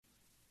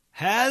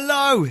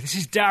Hello, this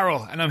is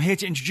Daryl, and I'm here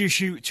to introduce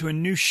you to a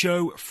new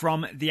show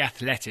from The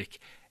Athletic.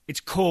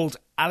 It's called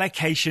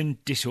Allocation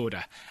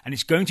Disorder, and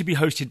it's going to be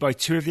hosted by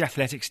two of The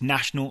Athletic's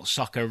national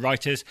soccer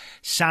writers,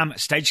 Sam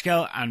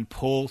Stagescale and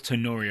Paul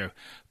Tenorio,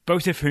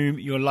 both of whom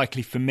you're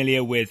likely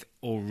familiar with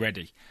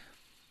already.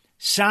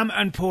 Sam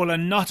and Paul are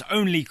not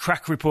only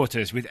crack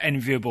reporters with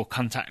enviable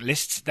contact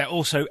lists, they're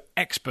also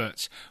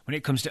experts when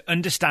it comes to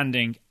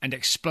understanding and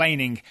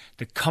explaining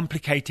the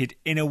complicated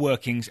inner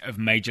workings of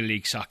Major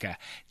League Soccer.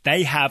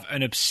 They have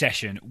an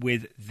obsession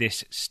with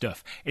this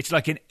stuff. It's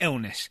like an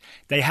illness.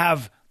 They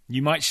have,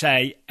 you might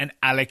say, an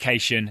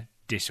allocation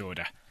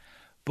disorder.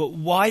 But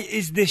why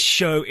is this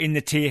show in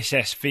the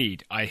TSS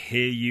feed, I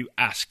hear you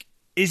ask?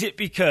 Is it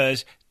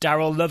because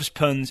Daryl loves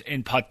puns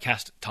in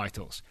podcast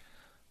titles?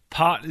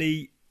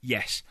 Partly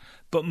yes,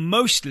 but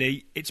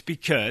mostly it's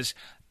because,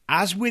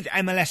 as with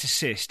MLS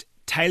Assist,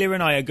 Taylor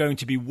and I are going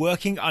to be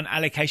working on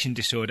Allocation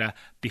Disorder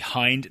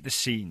behind the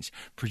scenes,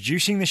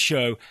 producing the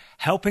show,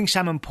 helping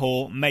Sam and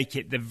Paul make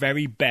it the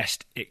very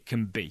best it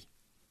can be.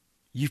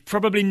 You've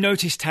probably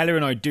noticed Taylor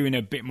and I doing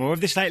a bit more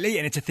of this lately,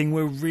 and it's a thing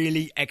we're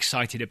really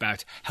excited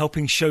about,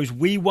 helping shows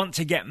we want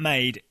to get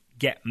made.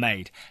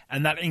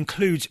 And that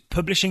includes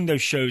publishing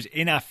those shows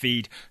in our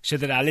feed so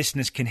that our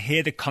listeners can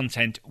hear the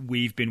content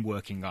we've been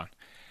working on.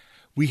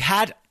 We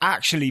had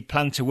actually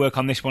planned to work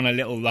on this one a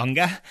little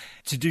longer,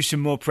 to do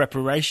some more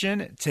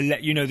preparation, to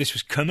let you know this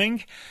was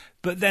coming.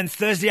 But then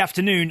Thursday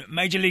afternoon,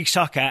 Major League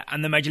Soccer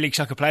and the Major League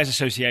Soccer Players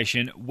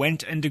Association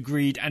went and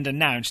agreed and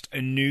announced a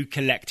new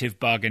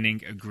collective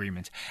bargaining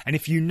agreement. And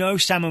if you know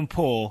Sam and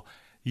Paul,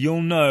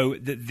 you'll know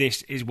that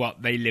this is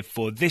what they live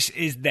for. This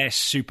is their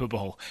Super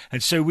Bowl.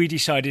 And so we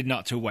decided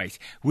not to wait.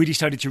 We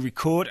decided to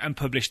record and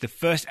publish the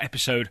first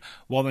episode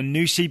while the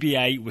new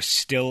CBA was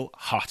still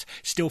hot,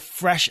 still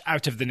fresh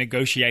out of the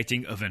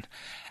negotiating oven.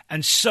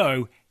 And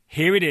so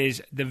here it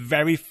is, the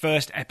very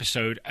first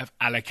episode of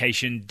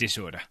Allocation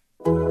Disorder.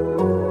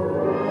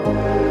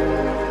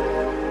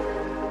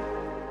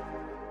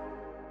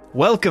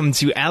 Welcome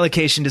to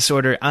Allocation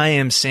Disorder. I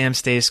am Sam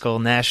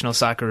Stayskull, national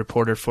soccer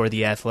reporter for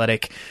The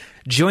Athletic.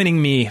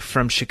 Joining me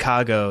from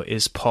Chicago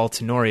is Paul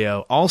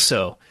Tenorio,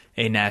 also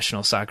a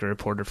national soccer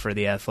reporter for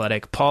The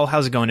Athletic. Paul,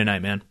 how's it going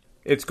tonight, man?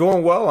 It's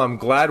going well. I'm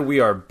glad we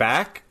are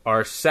back.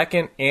 Our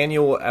second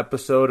annual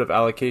episode of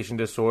Allocation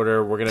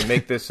Disorder. We're going to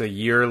make this a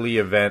yearly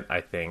event,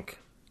 I think.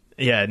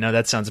 Yeah, no,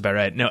 that sounds about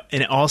right. No,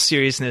 in all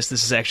seriousness,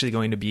 this is actually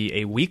going to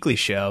be a weekly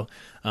show.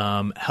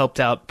 Helped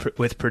out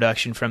with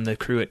production from the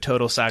crew at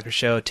Total Soccer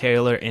Show,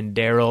 Taylor and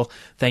Daryl.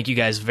 Thank you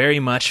guys very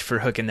much for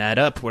hooking that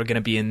up. We're going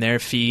to be in their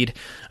feed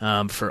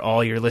for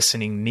all your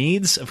listening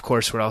needs. Of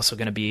course, we're also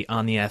going to be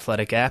on the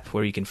Athletic app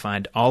where you can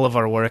find all of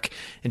our work.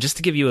 And just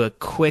to give you a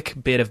quick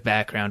bit of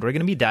background, we're going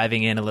to be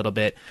diving in a little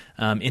bit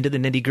into the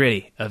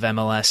nitty-gritty of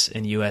MLS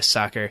and U.S.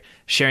 soccer,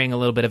 sharing a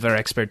little bit of our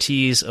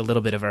expertise, a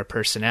little bit of our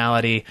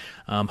personality,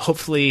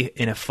 hopefully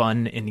in a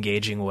fun,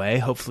 engaging way.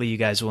 Hopefully you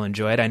guys will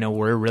enjoy it. I know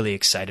we're really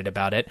excited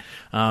about it.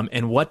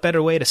 And what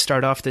better way to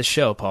start off this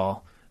show,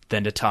 Paul,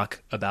 than to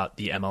talk about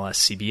the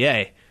MLS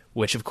CBA,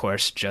 which, of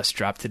course, just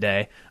dropped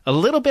today. A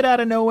little bit out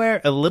of nowhere,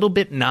 a little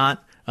bit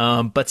not,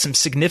 but some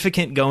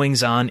significant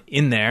goings-on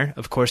in there.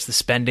 Of course, the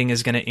spending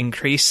is going to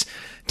increase.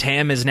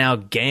 TAM is now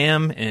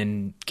GAM,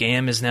 and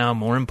GAM is now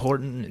more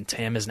important, and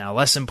TAM is now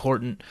less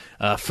important.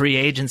 Free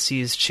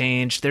agency has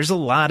changed. There's a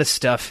lot of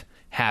stuff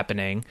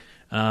happening.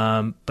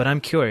 But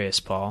I'm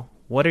curious, Paul,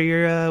 what are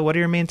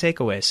your main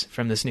takeaways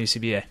from this new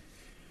CBA?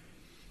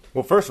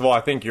 Well, first of all,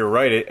 I think you're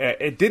right.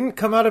 It didn't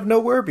come out of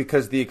nowhere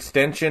because the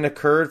extension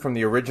occurred from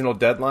the original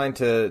deadline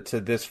to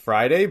this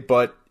Friday.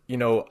 But, you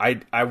know,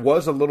 I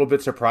was a little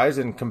bit surprised.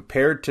 And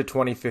compared to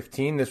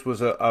 2015, this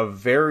was a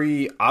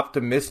very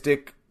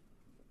optimistic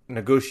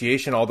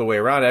negotiation all the way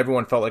around.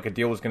 Everyone felt like a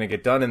deal was going to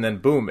get done. And then,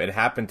 boom, it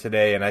happened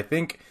today. And I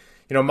think,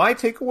 you know, my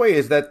takeaway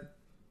is that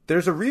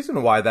there's a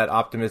reason why that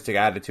optimistic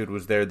attitude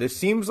was there. This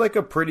seems like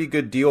a pretty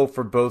good deal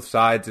for both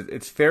sides.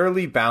 It's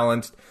fairly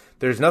balanced.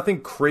 There's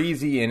nothing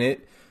crazy in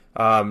it.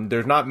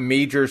 There's not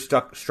major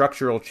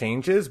structural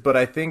changes, but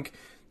I think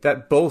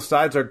that both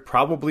sides are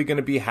probably going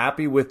to be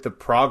happy with the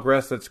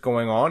progress that's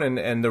going on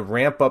and the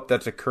ramp up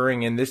that's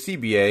occurring in this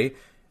CBA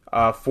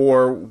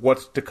for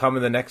what's to come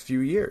in the next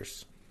few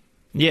years.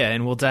 Yeah,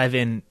 and we'll dive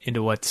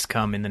into what's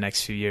come in the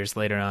next few years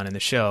later on in the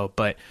show.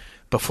 But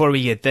before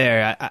we get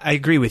there, I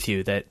agree with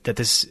you that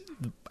this,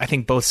 I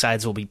think both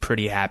sides will be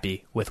pretty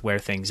happy with where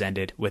things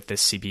ended with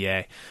this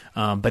CBA.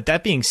 But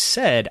that being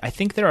said, I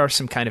think there are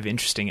some kind of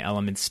interesting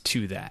elements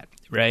to that,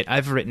 right?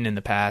 I've written in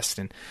the past,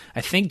 and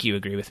I think you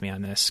agree with me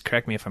on this.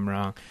 Correct me if I'm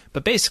wrong.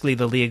 But basically,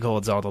 the league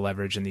holds all the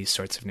leverage in these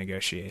sorts of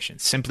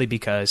negotiations, simply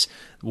because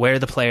where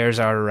the players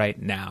are right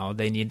now,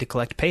 they need to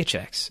collect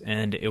paychecks,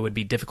 and it would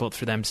be difficult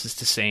for them to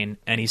sustain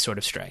any sort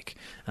of strike.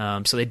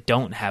 So they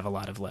don't have a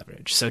lot of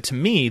leverage. So to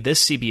me,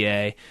 this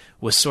CBA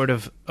was sort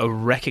of a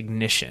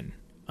recognition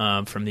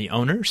from the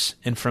owners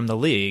and from the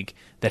league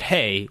that,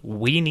 hey,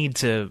 we need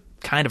to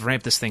kind of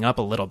ramp this thing up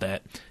a little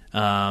bit.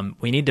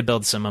 We need to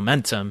build some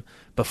momentum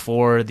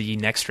before the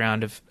next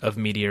round of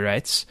media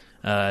rights.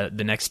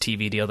 the next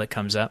TV deal that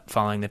comes up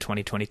following the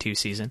 2022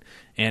 season,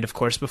 and of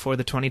course before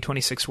the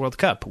 2026 World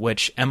Cup,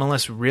 which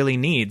MLS really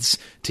needs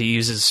to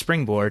use as a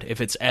springboard if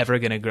it's ever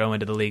going to grow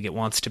into the league it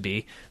wants to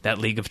be, that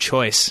league of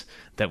choice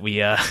that we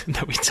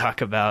that we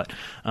talk about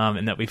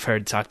and that we've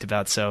heard talked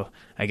about. So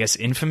I guess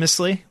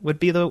infamously would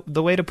be the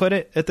way to put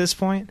it at this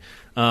point.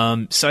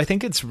 So I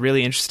think it's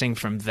really interesting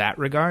from that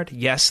regard.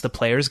 Yes, the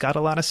players got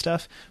a lot of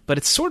stuff, but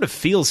it sort of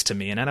feels to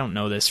me, and I don't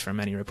know this from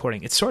any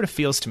reporting, it sort of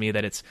feels to me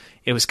that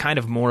it was kind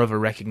of more of a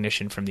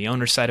recognition from the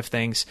owner side of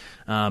things.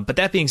 But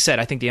that being said,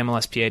 I think the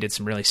MLSPA did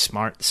some really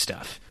smart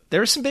stuff.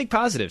 There are some big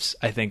positives,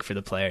 I think, for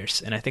the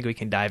players, and I think we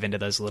can dive into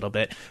those a little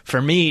bit.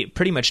 For me,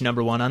 pretty much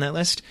number one on that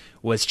list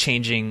was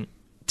changing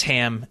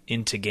TAM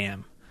into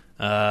GAM.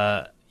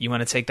 You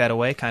want to take that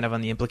away, kind of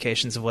on the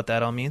implications of what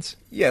that all means?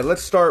 Yeah,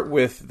 let's start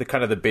with the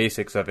kind of the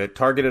basics of it.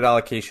 Targeted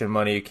allocation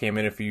money came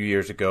in a few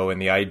years ago,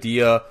 and the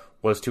idea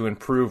was to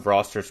improve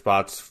roster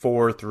spots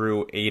 4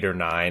 through 8 or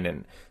 9.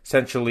 And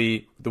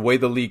essentially, the way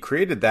the league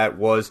created that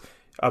was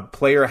a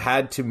player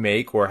had to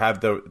make or have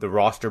the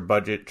roster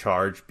budget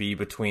charge be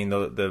between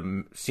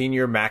the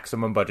senior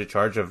maximum budget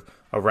charge of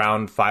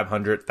around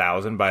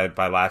 $500,000.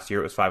 By last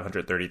year, it was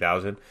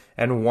 $530,000,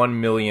 and $1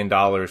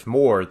 million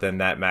more than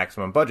that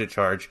maximum budget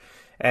charge.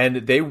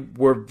 And they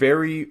were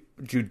very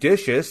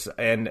judicious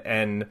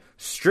and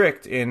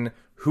strict in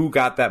who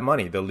got that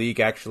money. The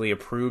league actually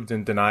approved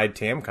and denied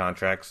TAM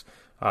contracts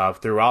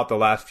throughout the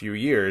last few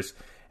years.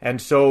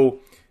 And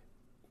so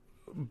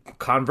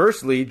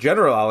conversely,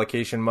 general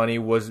allocation money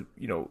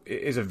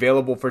is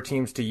available for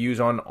teams to use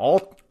on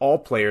all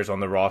players on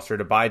the roster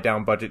to buy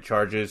down budget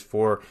charges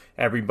for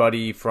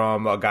everybody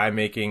from a guy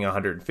making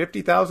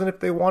 $150,000 if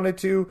they wanted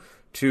to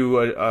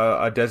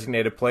a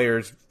designated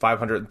player's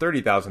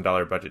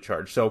 $530,000 budget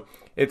charge. So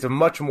it's a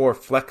much more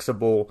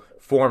flexible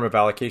form of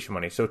allocation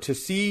money. So to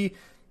see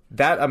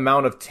that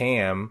amount of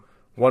TAM,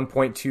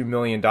 $1.2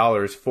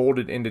 million,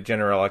 folded into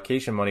general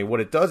allocation money,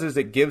 what it does is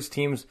it gives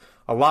teams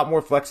a lot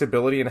more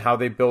flexibility in how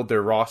they build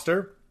their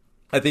roster.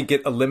 I think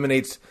it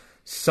eliminates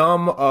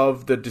some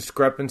of the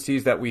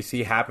discrepancies that we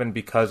see happen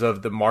because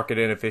of the market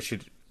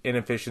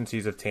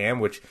inefficiencies of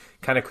TAM, which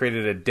kind of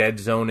created a dead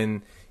zone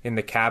in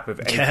the cap of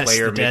any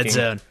player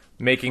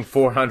making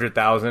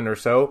 $400,000 or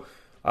so.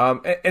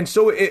 And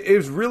so it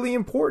is really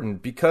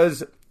important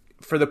because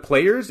for the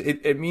players,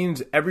 it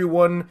means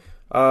everyone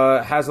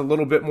has a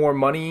little bit more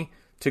money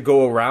to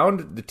go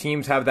around. The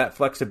teams have that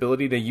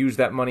flexibility to use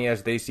that money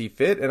as they see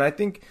fit. And I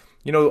think,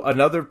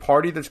 another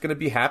party that's going to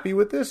be happy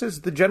with this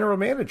is the general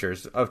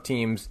managers of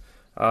teams.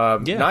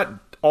 Not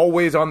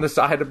always on the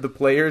side of the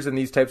players in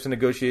these types of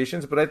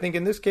negotiations, but I think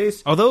in this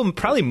case... Although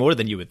probably more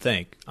than you would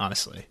think,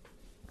 honestly.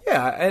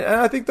 Yeah, and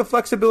I think the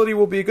flexibility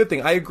will be a good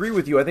thing. I agree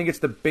with you. I think it's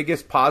the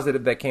biggest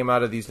positive that came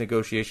out of these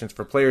negotiations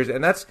for players,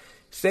 and that's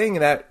saying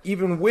that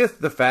even with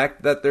the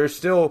fact that there's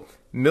still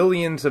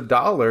millions of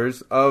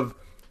dollars of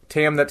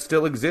TAM that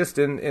still exist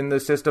in the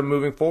system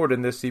moving forward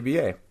in this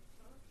CBA.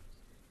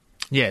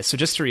 Yeah, so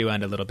just to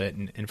rewind a little bit,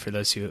 and for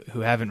those who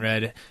haven't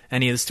read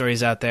any of the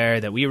stories out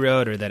there that we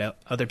wrote or that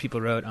other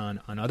people wrote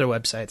on other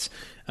websites,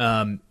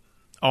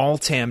 all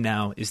TAM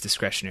now is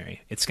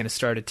discretionary. It's going to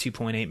start at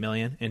 $2.8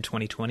 million in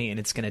 2020, and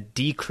it's going to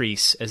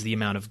decrease as the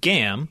amount of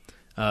GAM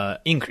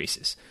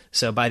increases.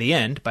 So by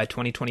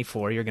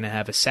 2024, you're going to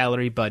have a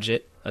salary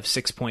budget of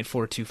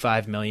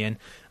 $6.425 million,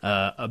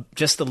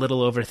 just a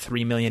little over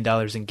 $3 million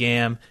in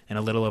GAM, and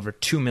a little over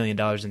 $2 million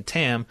in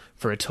TAM,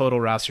 for a total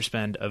roster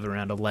spend of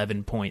around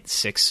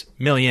 $11.6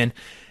 million.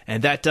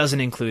 And that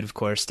doesn't include, of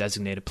course,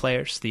 designated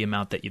players, the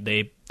amount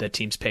that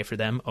teams pay for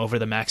them over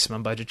the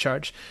maximum budget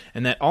charge.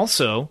 And that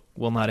also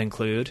will not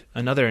include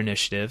another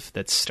initiative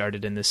that's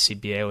started in this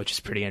CBA, which is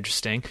pretty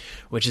interesting,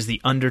 which is the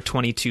under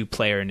 22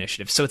 player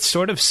initiative. So it's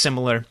sort of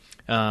similar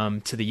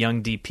to the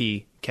young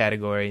DP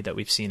category that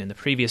we've seen in the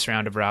previous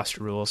round of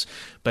roster rules,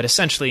 but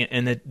essentially,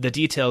 and the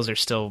details are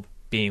still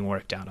being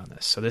worked out on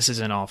this, so this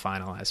isn't all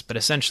finalized, but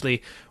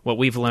essentially what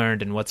we've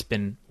learned and what's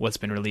been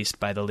released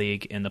by the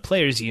league and the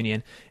players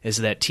union is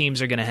that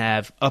teams are going to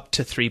have up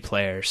to 3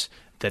 players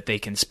that they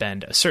can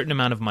spend a certain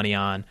amount of money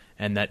on,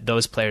 and that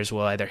those players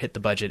will either hit the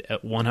budget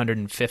at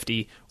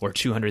 $150,000 or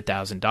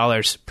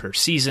 $200,000 per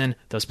season.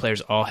 Those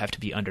players all have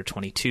to be under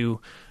 22.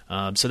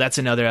 So that's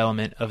another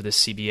element of the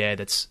CBA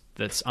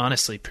that's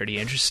honestly pretty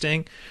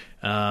interesting.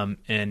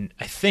 And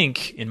I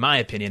think, in my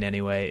opinion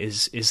anyway,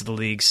 is the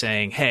league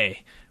saying,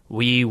 hey,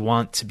 we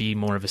want to be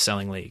more of a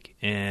selling league.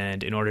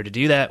 And in order to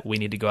do that, we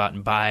need to go out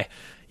and buy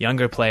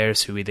younger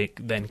players who we think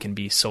then can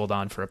be sold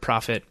on for a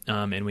profit.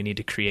 And we need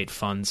to create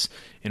funds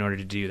in order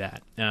to do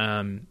that.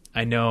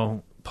 I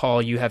know,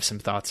 Paul, you have some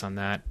thoughts on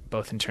that,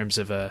 both in terms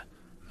of a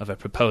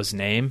proposed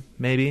name,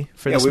 maybe,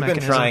 for this mechanism. Yeah, we've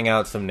been trying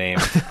out some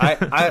names.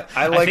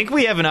 I think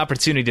we have an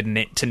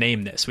opportunity to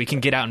name this. We can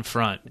get out in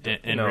front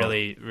and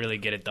really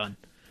get it done.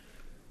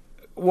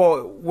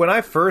 Well, when I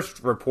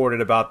first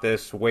reported about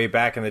this way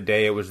back in the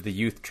day, it was the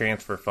Youth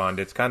Transfer Fund.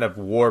 It's kind of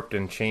warped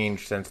and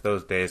changed since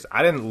those days.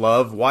 I didn't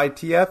love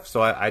YTF,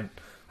 so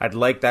I'd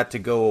like that to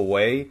go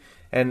away.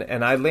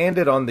 And I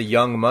landed on the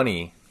Young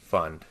Money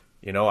Fund.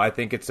 I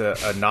think it's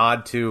a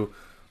nod to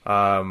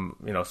some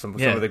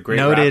of the great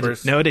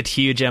rappers. Noted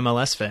huge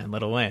MLS fan,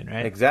 Lil Wayne,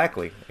 right?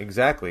 Exactly.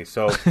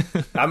 So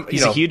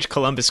he's a huge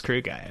Columbus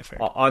Crew guy, I've heard.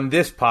 On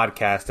this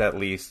podcast, at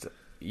least,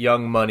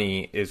 Young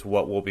Money is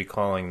what we'll be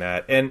calling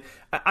that. And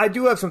I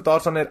do have some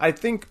thoughts on it. I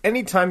think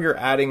anytime you're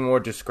adding more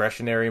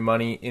discretionary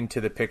money into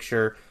the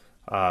picture,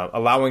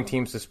 allowing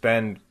teams to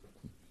spend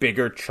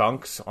bigger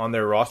chunks on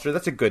their roster,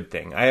 that's a good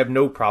thing. I have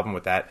no problem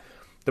with that.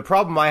 The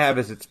problem I have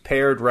is it's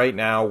paired right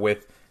now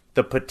with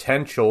the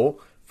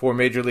potential for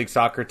Major League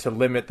Soccer to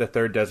limit the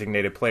third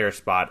designated player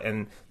spot.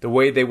 And the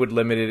way they would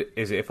limit it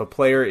is if a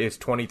player is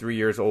 23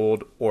 years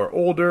old or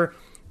older,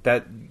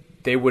 that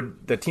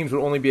the teams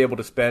would only be able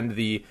to spend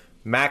the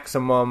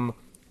maximum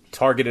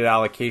targeted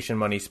allocation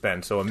money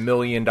spent, so $1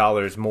 million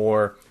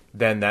more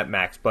than that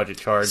max budget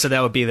charge. So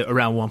that would be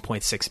around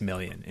 1.6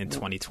 million in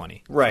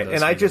 2020. Right,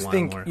 and I just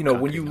think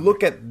when you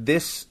look at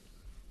this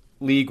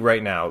league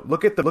right now,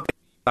 look at the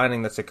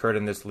signing that's occurred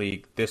in this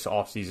league this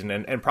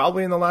offseason and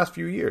probably in the last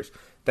few years.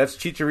 That's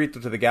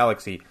Chicharito to the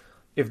Galaxy.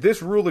 If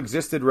this rule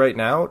existed right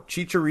now,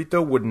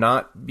 Chicharito would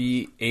not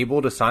be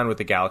able to sign with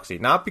the Galaxy.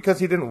 Not because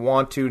he didn't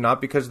want to,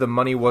 not because the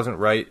money wasn't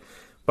right,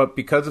 but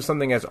because of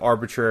something as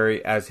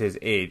arbitrary as his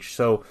age.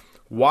 So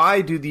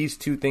why do these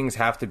two things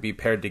have to be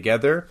paired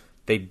together?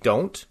 They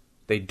don't.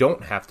 They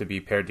don't have to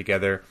be paired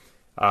together,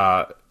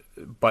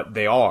 but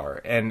they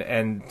are.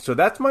 And so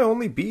that's my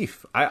only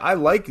beef. I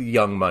like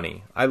Young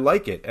Money. I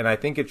like it, and I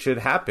think it should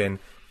happen.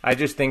 I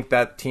just think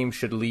that team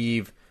should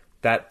leave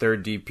that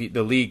third DP.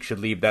 The league should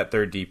leave that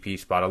third DP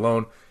spot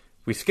alone.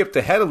 We skipped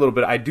ahead a little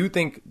bit. I do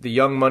think the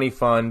Young Money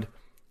Fund,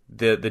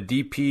 the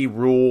DP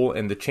rule,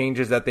 and the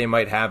changes that they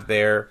might have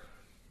there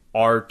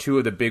are two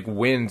of the big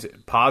wins,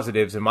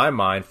 positives in my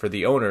mind for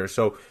the owners.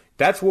 So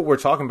that's what we're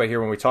talking about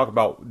here when we talk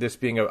about this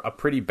being a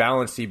pretty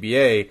balanced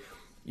CBA.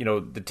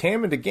 The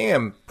TAM and the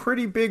GAM,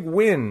 pretty big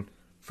win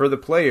for the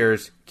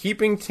players.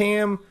 Keeping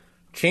TAM,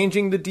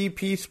 changing the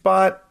DP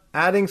spot,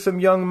 adding some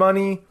young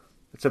money,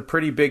 it's a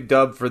pretty big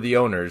dub for the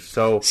owners.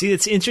 So see,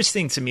 it's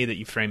interesting to me that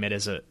you frame it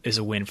as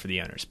a win for the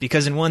owners,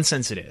 because in one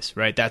sense it is,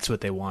 right? That's what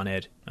they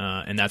wanted,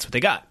 and that's what they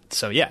got.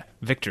 So yeah,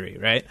 victory,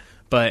 right?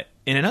 But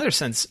in another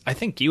sense, I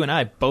think you and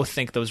I both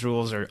think those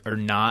rules are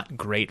not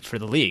great for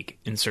the league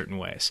in certain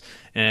ways.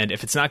 And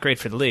if it's not great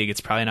for the league,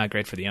 it's probably not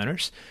great for the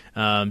owners.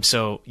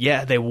 So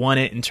yeah, they won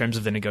it in terms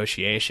of the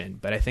negotiation,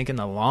 but I think in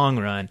the long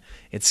run,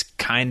 it's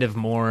kind of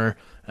more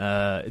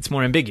it's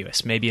more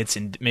ambiguous. Maybe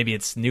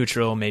it's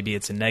neutral, maybe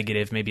it's a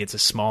negative, maybe it's a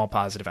small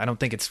positive. I don't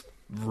think it's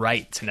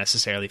right to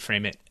necessarily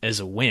frame it as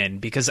a win,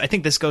 because I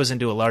think this goes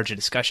into a larger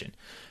discussion,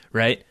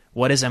 right?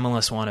 What does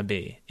MLS want to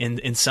be?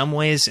 In some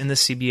ways, in the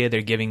CBA,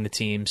 they're giving the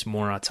teams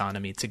more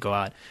autonomy to go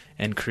out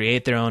and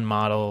create their own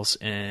models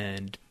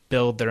and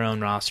build their own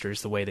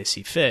rosters the way they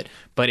see fit.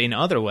 But in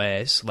other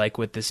ways, like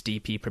with this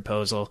DP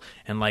proposal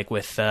and like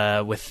with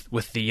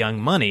the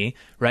Young Money,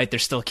 right, they're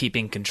still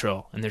keeping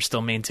control and they're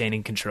still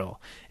maintaining control.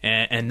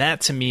 And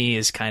that to me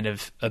is kind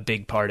of a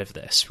big part of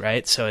this,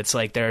 right? So it's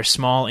like there are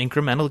small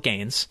incremental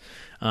gains,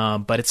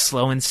 but it's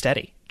slow and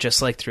steady,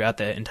 just like throughout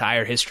the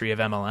entire history of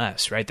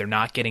MLS, right? They're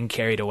not getting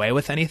carried away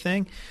with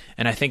anything.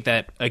 And I think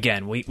that,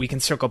 again, we can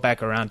circle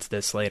back around to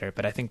this later,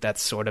 but I think that's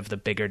sort of the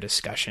bigger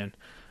discussion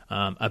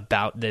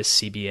about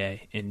this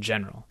CBA in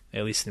general,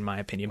 at least in my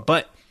opinion.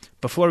 But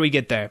before we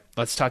get there,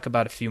 let's talk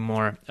about a few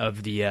more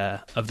of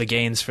the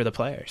gains for the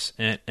players.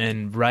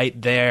 And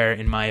right there,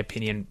 in my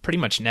opinion, pretty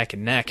much neck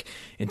and neck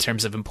in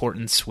terms of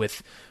importance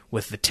with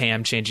the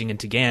TAM changing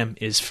into GAM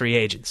is free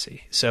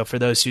agency. So for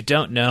those who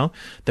don't know,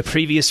 the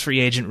previous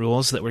free agent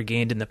rules that were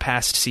gained in the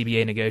past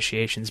CBA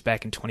negotiations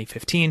back in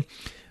 2015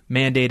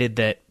 mandated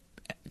that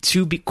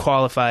to be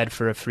qualified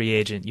for a free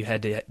agent, you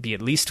had to be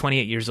at least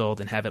 28 years old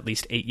and have at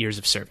least 8 years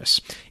of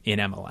service in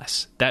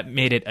MLS. That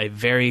made it a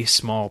very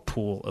small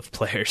pool of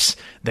players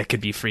that could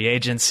be free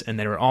agents, and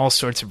there were all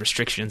sorts of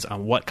restrictions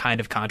on what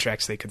kind of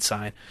contracts they could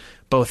sign,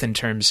 both in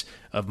terms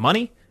of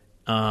money,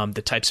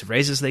 the types of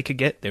raises they could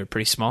get, they were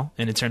pretty small,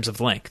 and in terms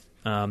of length,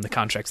 the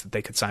contracts that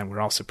they could sign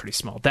were also pretty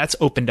small. That's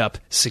opened up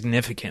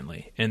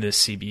significantly in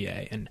this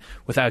CBA. And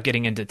without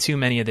getting into too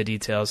many of the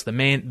details, the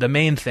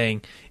main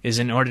thing is,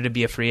 in order to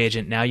be a free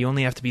agent, now you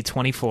only have to be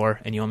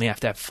 24 and you only have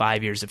to have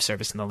 5 years of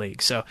service in the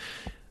league. So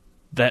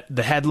that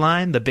the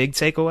headline, the big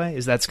takeaway,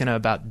 is that's going to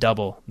about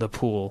double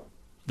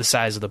the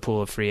size of the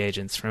pool of free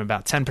agents, from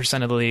about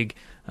 10% of the league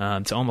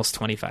to almost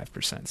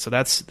 25%. So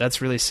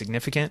that's really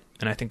significant,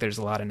 and I think there's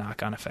a lot of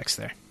knock-on effects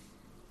there.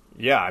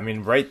 Yeah, I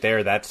mean, right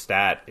there, that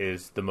stat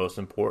is the most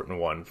important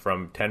one.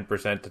 From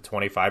 10% to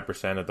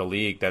 25% of the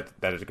league that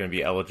is going to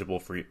be eligible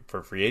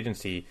for free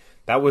agency,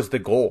 that was the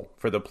goal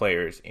for the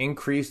players.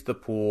 Increase the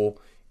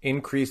pool,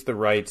 increase the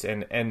rights,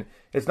 and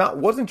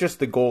wasn't just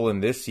the goal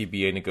in this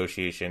CBA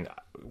negotiation.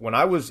 When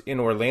I was in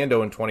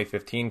Orlando in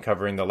 2015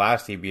 covering the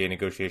last CBA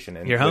negotiation,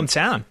 and your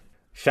hometown,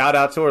 shout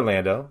out to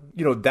Orlando,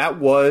 that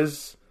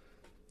was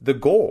the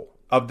goal.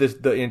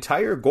 The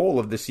entire goal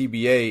of the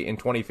CBA in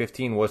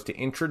 2015 was to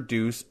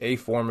introduce a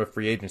form of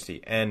free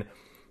agency. And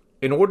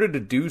in order to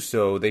do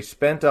so, they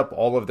spent up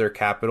all of their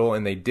capital,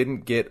 and they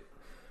didn't get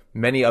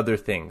many other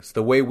things,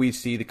 the way we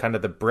see the kind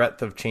of the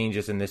breadth of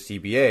changes in this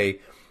CBA.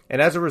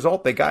 And as a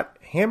result, they got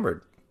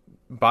hammered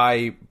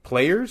by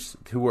players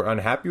who were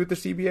unhappy with the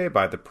CBA,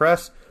 by the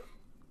press.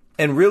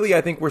 And really,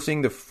 I think we're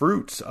seeing the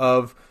fruits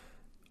of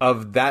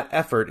that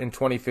effort in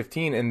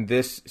 2015 in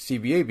this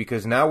CBA,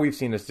 because now we've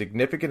seen a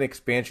significant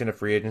expansion of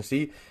free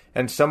agency,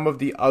 and some of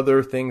the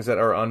other things that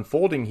are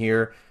unfolding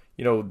here,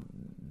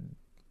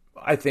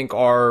 I think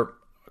are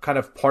kind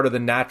of part of the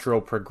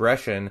natural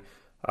progression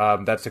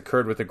that's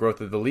occurred with the growth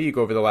of the league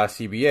over the last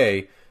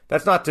CBA.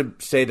 That's not to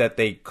say that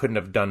they couldn't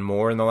have done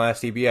more in the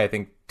last CBA. I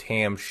think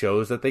TAM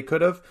shows that they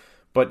could have.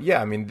 But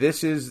yeah, I mean,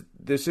 this is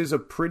a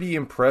pretty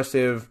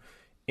impressive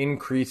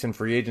increase in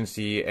free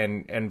agency,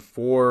 and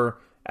for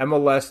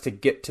MLS to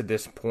get to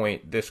this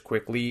point this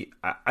quickly,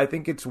 I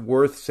think it's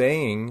worth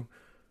saying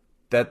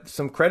that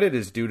some credit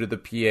is due to the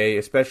PA,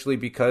 especially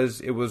because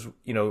it was,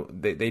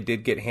 they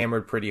did get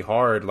hammered pretty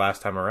hard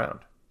last time around.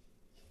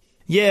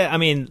 Yeah, I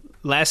mean,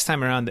 last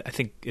time around, I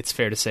think it's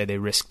fair to say they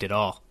risked it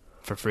all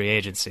for free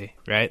agency,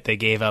 right? They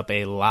gave up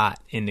a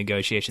lot in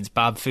negotiations.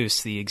 Bob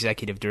Foose, the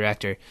executive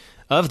director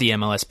of the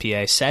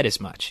MLSPA, said as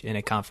much in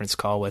a conference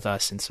call with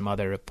us and some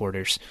other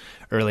reporters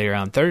earlier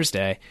on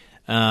Thursday,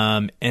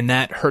 and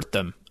that hurt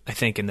them, I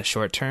think, in the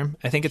short term.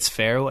 I think it's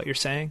fair what you're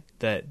saying,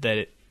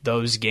 that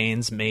those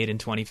gains made in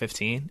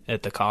 2015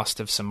 at the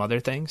cost of some other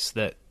things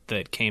that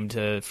came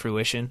to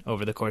fruition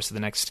over the course of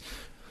the next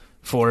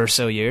 4 or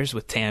so years,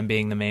 with TAM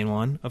being the main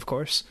one, of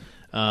course.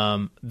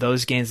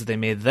 Those gains that they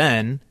made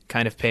then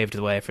kind of paved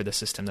the way for the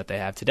system that they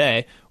have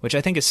today, which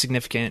I think is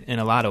significant in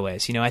a lot of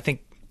ways. I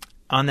think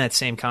on that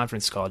same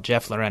conference call,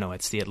 Jeff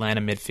Larentowicz, the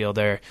Atlanta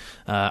midfielder,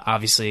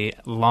 obviously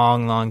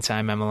long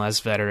time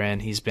MLS veteran.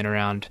 He's been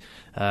around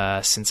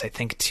since I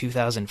think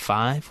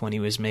 2005, when he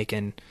was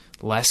making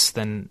less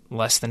than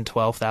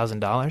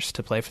 $12,000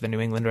 to play for the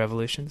New England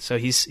Revolution. So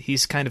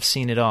he's kind of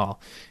seen it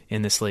all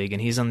in this league,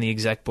 and he's on the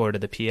exec board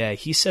of the PA.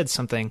 He said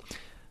something,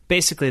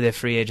 basically, that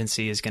free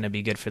agency is going to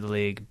be good for the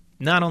league,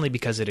 not only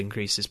because it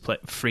increases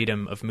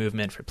freedom of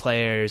movement for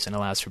players and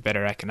allows for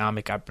better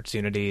economic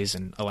opportunities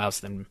and allows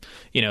them,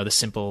 the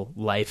simple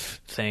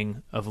life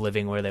thing of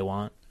living where they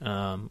want.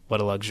 What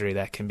a luxury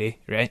that can be,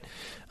 right?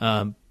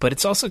 But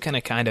it's also going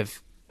to kind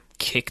of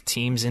kick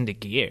teams into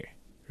gear,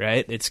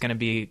 right? It's going to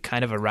be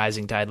kind of a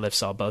rising tide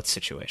lifts all boats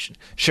situation.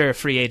 Sure,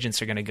 free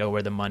agents are going to go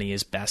where the money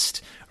is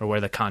best or where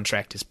the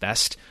contract is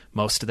best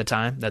most of the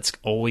time. That's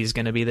always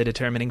going to be the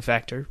determining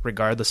factor,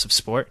 regardless of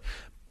sport.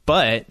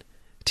 But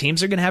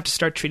teams are going to have to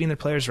start treating their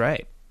players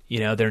right.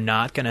 They're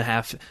not going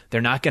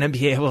to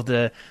be able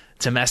to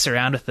mess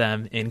around with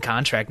them in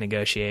contract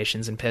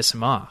negotiations and piss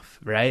them off,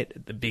 right?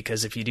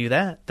 Because if you do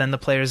that, then the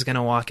player is going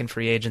to walk in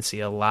free agency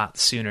a lot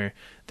sooner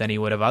than he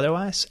would have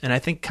otherwise. And I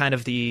think kind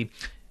of the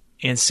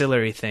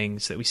ancillary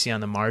things that we see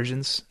on the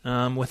margins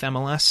with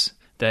MLS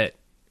that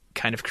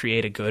kind of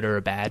create a good or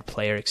a bad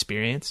player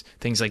experience,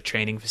 things like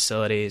training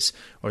facilities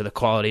or the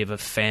quality of a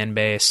fan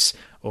base,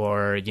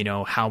 or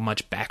how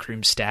much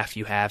backroom staff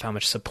you have, how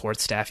much support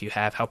staff you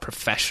have, how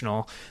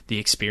professional the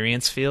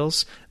experience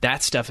feels.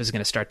 That stuff is going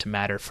to start to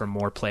matter for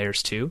more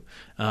players too.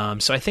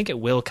 So I think it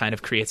will kind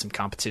of create some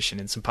competition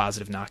and some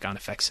positive knock-on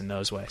effects in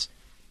those ways.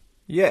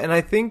 Yeah, and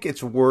I think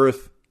it's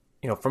worth,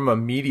 from a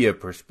media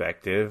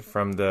perspective,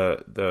 from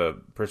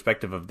the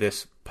perspective of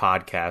this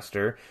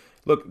podcaster,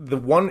 look, the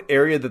one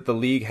area that the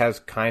league has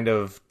kind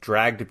of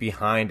dragged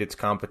behind its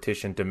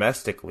competition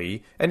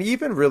domestically, and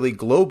even really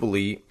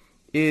globally,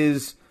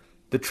 is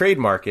the trade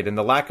market and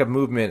the lack of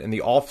movement and the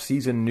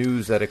off-season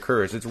news that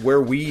occurs. It's where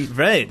we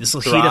this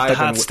will heat up the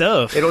hot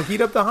stove. It'll heat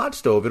up the hot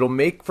stove. It'll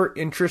make for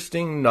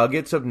interesting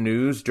nuggets of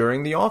news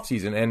during the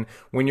off-season. And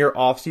when your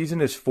off-season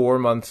is 4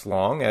 months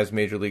long, as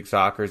Major League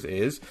Soccer's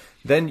is,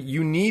 then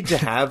you need to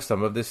have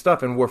some of this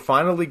stuff. And we're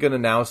finally going to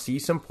now see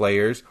some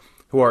players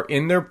who are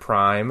in their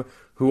prime,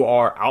 who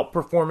are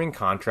outperforming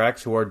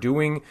contracts, who are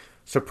doing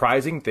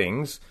surprising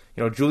things.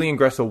 Julian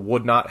Gressel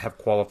would not have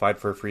qualified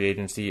for free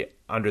agency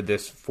under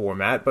this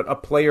format, but a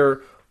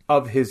player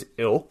of his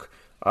ilk,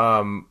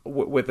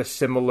 with a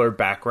similar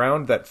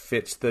background that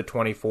fits the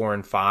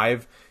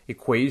 24-5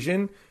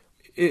 equation,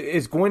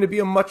 is going to be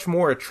a much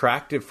more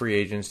attractive free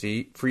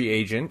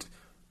agent,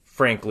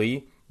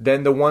 frankly,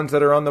 than the ones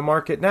that are on the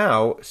market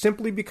now,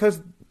 simply because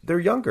they're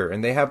younger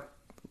and they have,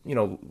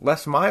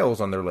 less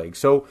miles on their legs.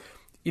 So,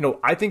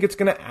 I think it's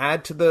going to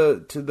add to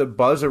the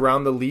buzz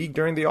around the league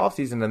during the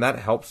offseason, and that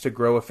helps to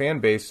grow a fan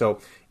base. So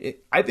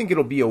I think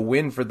it'll be a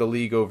win for the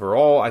league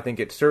overall. I think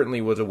it certainly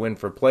was a win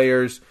for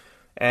players.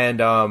 And,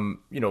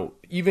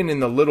 even in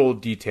the little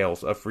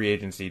details of free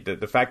agency,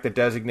 the fact that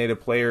designated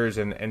players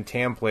and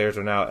TAM players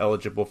are now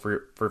eligible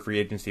for free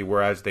agency,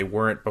 whereas they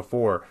weren't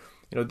before,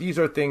 these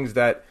are things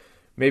that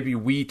maybe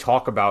we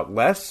talk about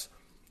less,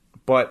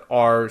 but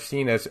are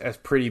seen as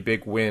pretty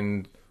big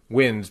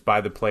wins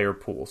by the player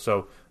pool.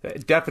 So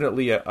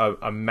definitely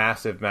a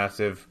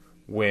massive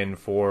win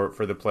for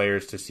the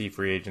players to see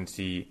free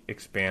agency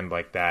expand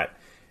like that.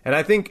 And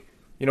I think,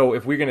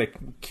 if we're going to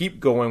keep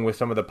going with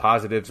some of the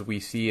positives we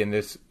see in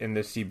this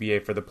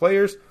CBA for the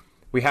players,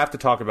 we have to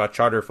talk about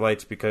charter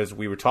flights because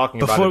we were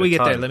talking about it Before we a get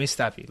ton. there, let me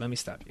stop you.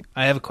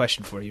 I have a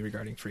question for you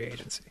regarding free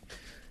agency.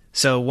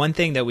 So one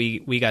thing that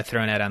we got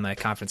thrown out on the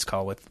conference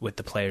call with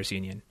the Players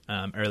Union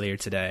earlier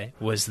today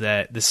was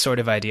that this sort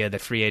of idea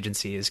that free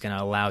agency is going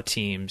to allow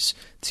teams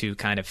to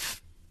kind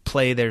of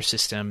play their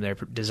system, their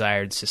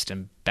desired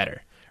system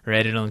better,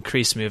 right? It'll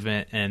increase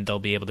movement and they'll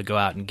be able to go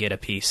out and get a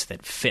piece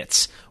that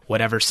fits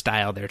whatever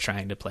style they're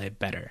trying to play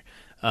better.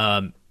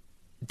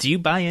 Do you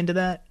buy into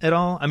that at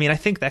all? I mean, I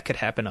think that could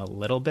happen a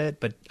little bit,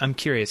 but I'm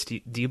curious.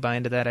 Do you buy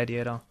into that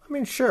idea at all? I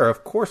mean, sure,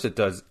 of course it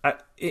does.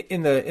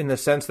 In the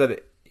sense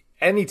that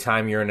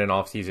anytime you're in an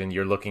off season,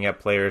 you're looking at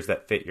players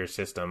that fit your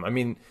system. I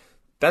mean,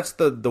 that's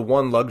the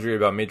one luxury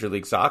about Major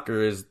League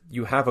Soccer is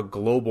you have a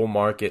global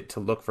market to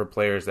look for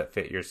players that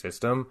fit your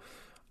system.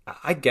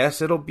 I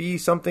guess it'll be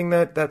something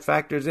that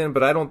factors in,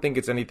 but I don't think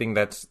it's anything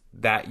that's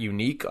that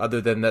unique other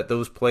than that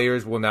those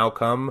players will now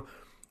come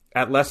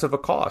at less of a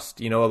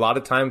cost. You know, a lot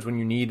of times when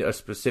you need a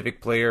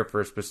specific player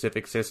for a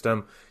specific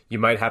system, you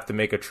might have to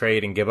make a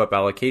trade and give up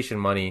allocation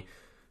money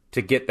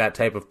to get that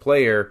type of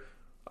player.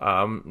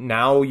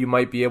 Now you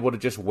might be able to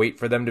just wait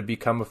for them to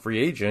become a free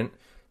agent.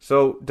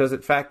 So does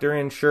it factor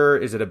in? Sure.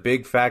 Is it a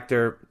big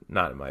factor?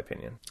 Not in my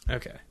opinion.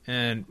 Okay.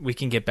 And we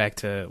can get back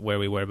to where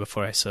we were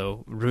before I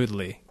so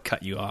rudely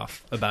cut you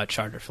off about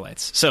charter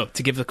flights. So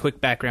to give a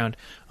quick background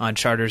on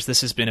charters,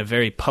 this has been a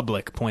very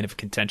public point of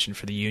contention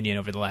for the union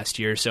over the last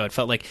year or so. It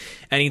felt like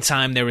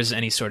anytime there was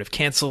any sort of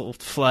canceled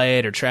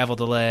flight or travel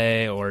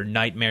delay or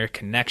nightmare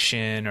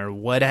connection or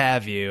what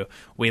have you,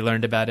 we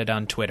learned about it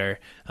on Twitter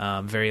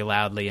very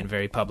loudly and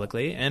very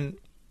publicly. And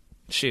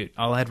shoot,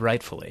 I'll add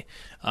rightfully.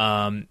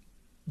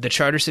 The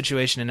charter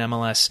situation in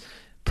MLS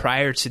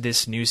prior to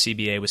this new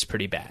CBA was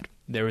pretty bad.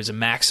 There was a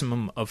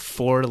maximum of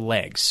 4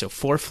 legs, so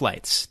 4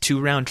 flights, 2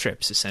 round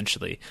trips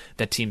essentially,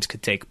 that teams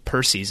could take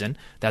per season.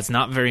 That's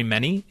not very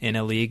many in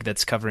a league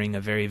that's covering a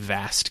very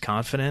vast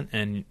continent,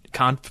 and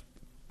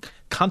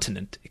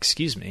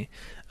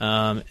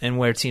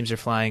where teams are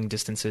flying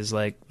distances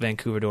like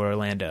Vancouver to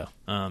Orlando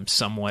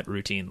somewhat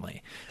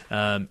routinely.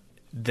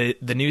 The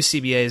new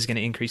CBA is going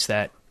to increase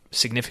that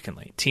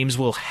significantly. Teams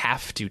will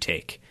have to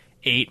take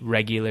 8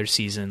 regular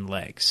season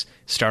legs.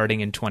 Starting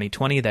in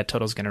 2020, that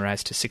total is going to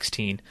rise to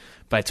 16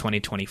 by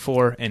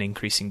 2024 and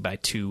increasing by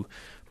 2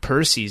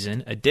 per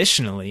season.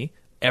 Additionally,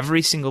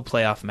 every single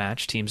playoff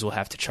match teams will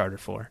have to charter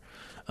for.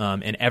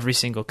 And every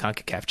single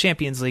CONCACAF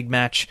Champions League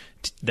match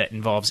that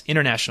involves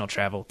international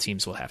travel,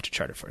 teams will have to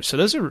charter for. So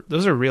those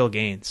are real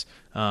gains.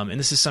 And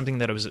this is something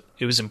that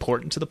it was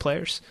important to the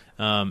players.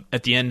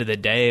 At the end of the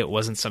day, it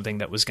wasn't something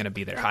that was going to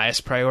be their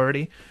highest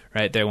priority,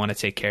 right? They want to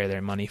take care of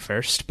their money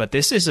first. But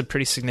this is a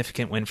pretty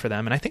significant win for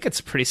them, and I think it's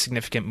a pretty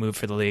significant move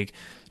for the league,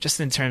 just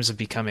in terms of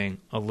becoming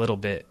a little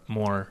bit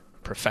more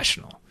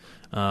professional.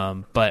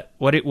 But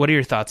what are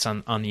your thoughts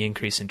on the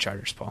increase in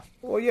charters, Paul?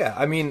 Well, yeah,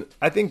 I mean,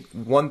 I think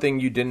one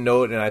thing you didn't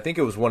note, and I think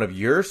it was one of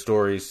your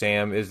stories,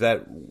 Sam, is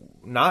that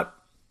not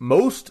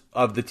most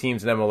of the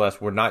teams in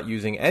MLS were not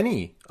using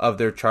any of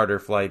their charter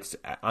flights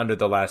under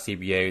the last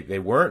CBA. They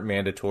weren't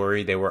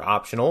mandatory. They were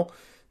optional.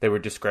 They were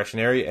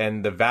discretionary,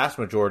 and the vast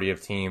majority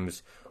of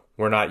teams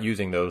were not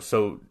using those.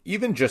 So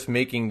even just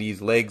making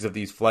these legs of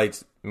these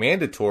flights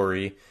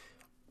mandatory,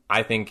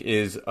 I think,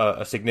 is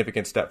a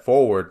significant step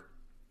forward.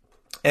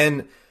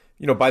 And,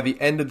 you know, by the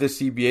end of the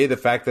CBA, the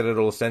fact that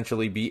it'll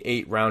essentially be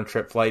 8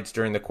 round-trip flights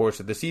during the course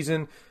of the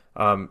season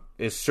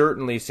is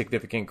certainly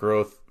significant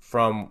growth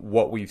from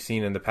what we've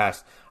seen in the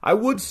past. I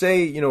would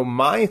say, you know,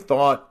 my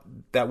thought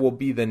that will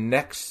be the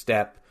next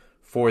step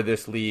for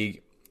this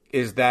league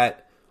is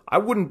that I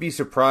wouldn't be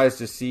surprised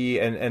to see,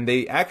 and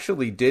they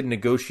actually did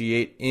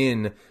negotiate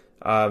in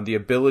the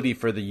ability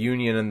for the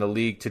union and the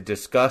league to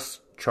discuss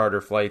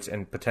charter flights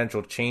and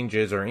potential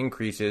changes or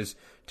increases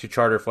to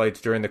charter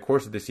flights during the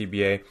course of the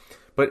CBA.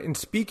 But in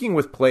speaking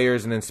with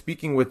players and in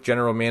speaking with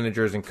general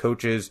managers and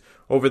coaches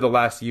over the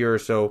last year or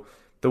so,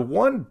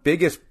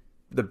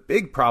 the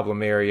big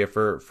problem area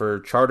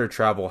for charter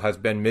travel has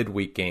been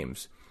midweek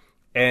games.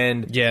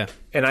 And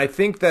I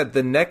think that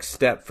the next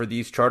step for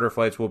these charter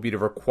flights will be to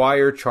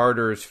require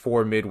charters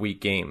for midweek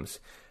games.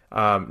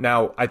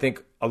 Now, I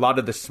think a lot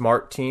of the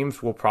smart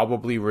teams will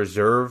probably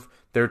reserve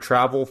their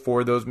travel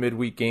for those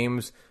midweek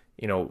games,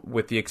 you know,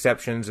 with the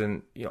exceptions,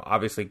 and, you know,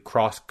 obviously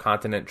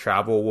cross-continent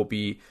travel will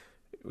be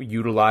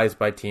utilized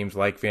by teams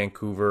like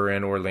Vancouver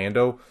and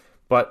Orlando.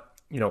 But,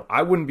 you know,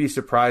 I wouldn't be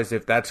surprised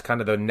if that's kind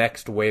of the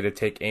next way to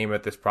take aim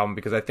at this problem,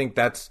 because I think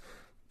that's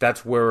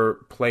where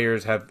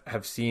players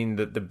have seen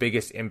the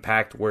biggest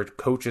impact, where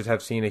coaches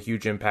have seen a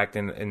huge impact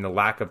in the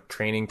lack of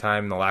training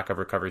time, the lack of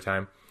recovery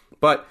time.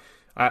 But,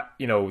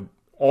 you know,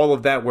 all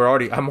of that,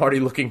 I'm already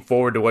looking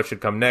forward to what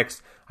should come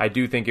next. I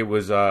do think it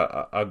was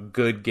a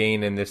good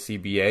gain in this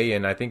CBA,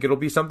 and I think it'll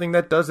be something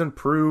that does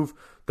improve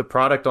the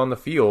product on the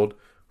field,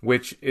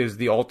 which is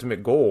the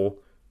ultimate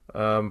goal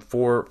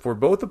for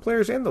both the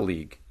players and the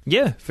league.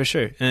 Yeah, for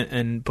sure.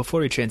 And before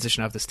we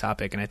transition off this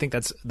topic, and I think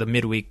that's the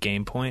midweek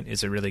game point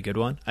is a really good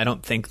one. I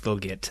don't think they'll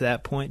get to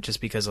that point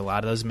just because a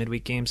lot of those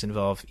midweek games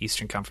involve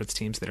Eastern Conference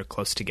teams that are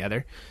close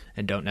together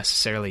and don't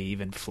necessarily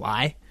even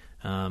fly,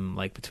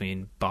 like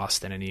between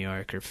Boston and New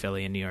York or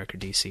Philly and New York or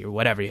DC or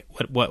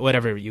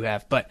whatever you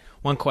have. But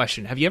one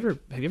question, have you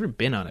ever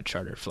been on a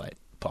charter flight,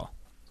 Paul?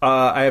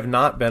 I have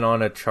not been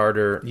on a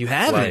charter You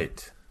haven't?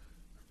 flight.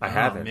 I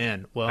haven't. Oh,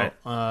 man.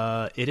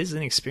 Well, it is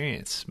an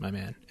experience, my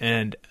man.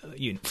 And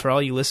for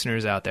all you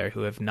listeners out there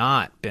who have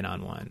not been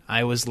on one,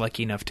 I was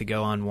lucky enough to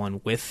go on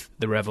one with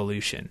the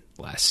Revolution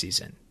last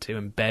season,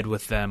 to embed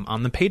with them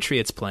on the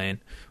Patriots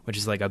plane, which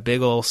is like a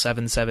big old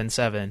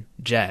 777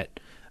 jet,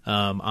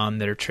 on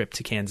their trip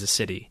to Kansas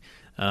City.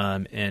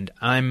 And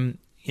I'm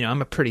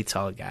a pretty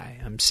tall guy.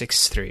 I'm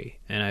 6'3",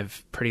 and I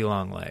have pretty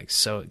long legs.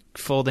 So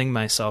folding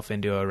myself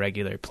into a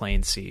regular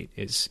plane seat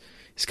is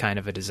kind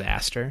of a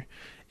disaster.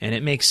 And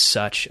it makes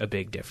such a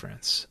big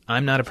difference.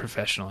 I'm not a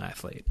professional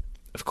athlete,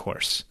 of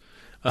course.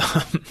 I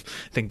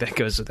think that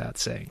goes without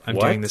saying. I'm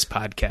doing this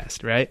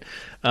podcast, right?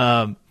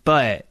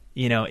 But,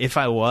 if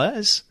I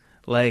was,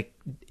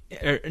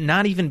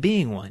 not even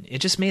being one, it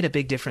just made a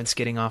big difference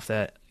getting off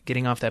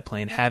that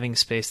plane, having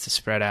space to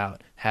spread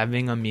out,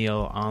 having a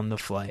meal on the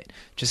flight,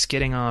 just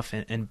getting off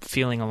and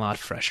feeling a lot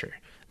fresher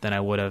than I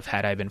would have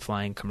had I been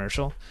flying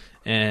commercial.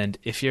 And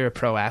if you're a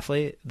pro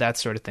athlete, that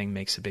sort of thing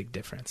makes a big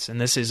difference.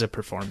 And this is a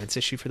performance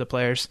issue for the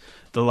players.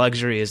 The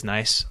luxury is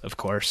nice, of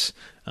course,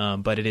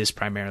 but it is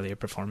primarily a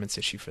performance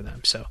issue for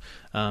them. So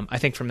I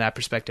think from that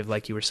perspective,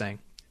 like you were saying,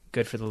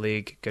 good for the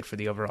league, good for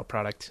the overall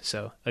product.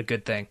 So a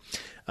good thing.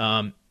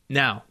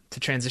 Now, to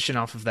transition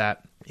off of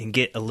that and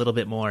get a little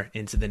bit more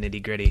into the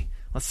nitty gritty,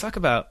 let's talk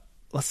about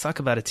a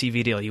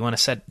TV deal. You want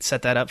to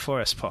set that up for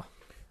us, Paul?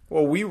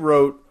 Well, we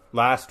wrote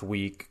last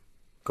week,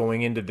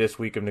 going into this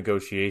week of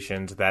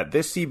negotiations, that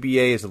this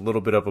CBA is a little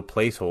bit of a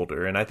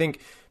placeholder. And I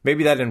think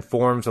maybe that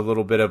informs a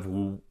little bit of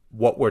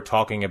what we're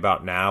talking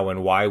about now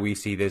and why we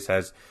see this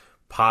as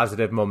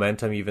positive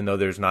momentum, even though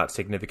there's not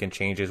significant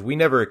changes. We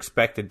never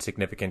expected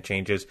significant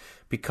changes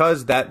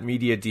because that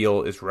media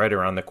deal is right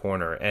around the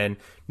corner and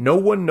no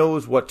one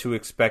knows what to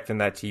expect in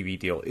that TV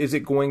deal. Is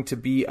it going to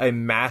be a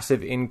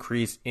massive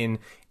increase in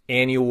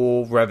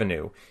annual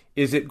revenue?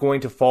 Is it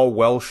going to fall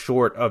well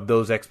short of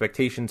those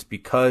expectations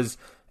because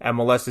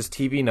MLS's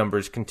TV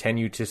numbers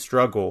continue to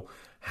struggle?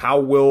 How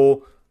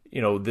will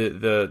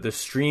the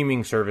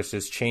streaming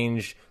services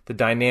change the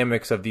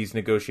dynamics of these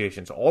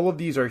negotiations? All of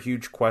these are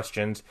huge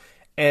questions,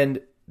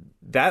 and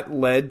that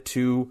led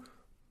to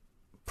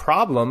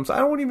problems.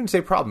 I won't even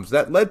say problems.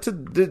 That led to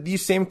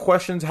these same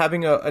questions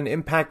having an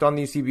impact on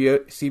these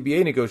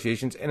CBA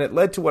negotiations, and it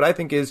led to what I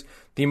think is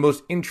the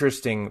most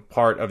interesting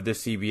part of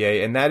this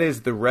CBA, and that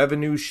is the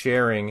revenue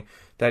sharing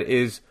that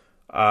is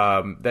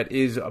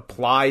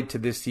applied to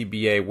this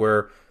CBA,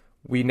 where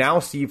we now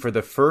see for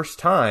the first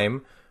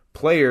time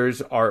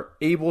players are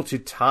able to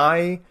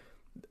tie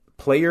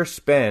player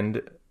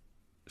spend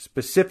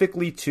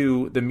specifically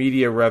to the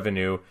media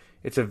revenue.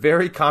 It's a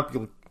very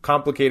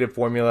complicated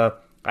formula.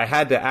 I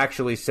had to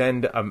actually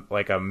send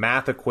a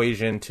math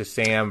equation to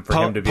Sam for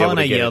him to be able to get it today. Paul and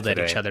I yelled at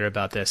each other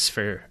about this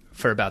for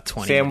about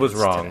 20 Sam minutes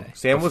was wrong.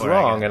 Sam was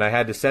wrong, and I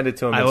had to send it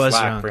to him in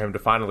Slack for him to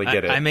finally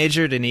get it. I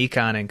majored in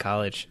econ in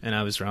college, and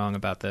I was wrong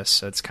about this,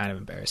 so it's kind of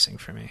embarrassing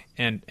for me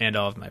and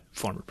all of my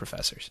former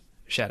professors.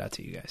 Shout out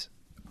to you guys.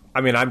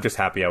 I mean, I'm just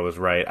happy I was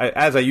right,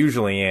 as I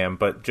usually am,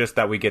 but just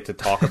that we get to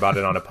talk about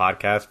it on a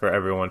podcast for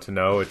everyone to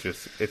know,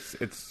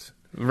 it's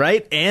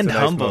right and nice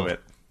humble moment.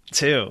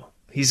 Too.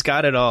 He's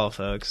got it all,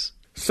 folks.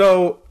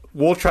 So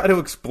we'll try to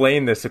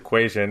explain this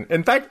equation.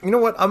 In fact, you know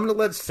what? I'm going to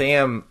let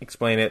Sam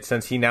explain it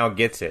since he now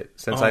gets it,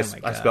 since I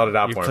spelled it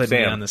out for him. You're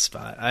putting me on the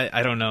spot.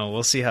 I don't know.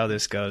 We'll see how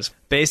this goes.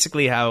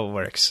 Basically how it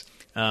works.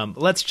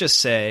 Let's just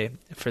say,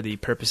 for the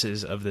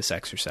purposes of this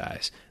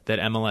exercise, that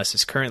MLS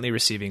is currently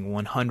receiving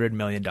 $100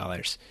 million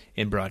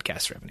in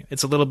broadcast revenue.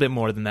 It's a little bit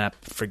more than that.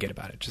 Forget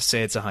about it. Just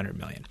say it's $100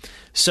 million.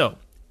 So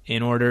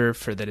in order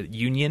for the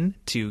union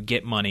to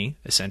get money,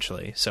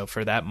 essentially, so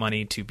for that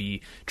money to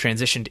be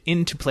transitioned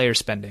into player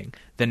spending,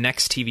 the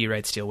next TV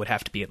rights deal would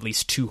have to be at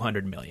least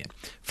 $200 million.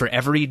 For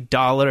every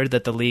dollar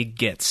that the league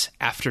gets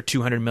after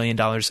 $200 million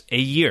a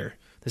year,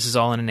 this is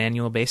all on an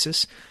annual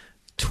basis,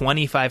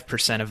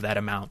 25% of that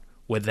amount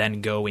would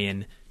then go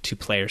in to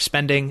player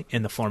spending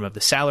in the form of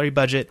the salary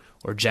budget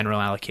or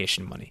general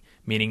allocation money,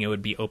 meaning it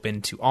would be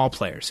open to all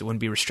players. It wouldn't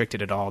be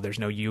restricted at all. There's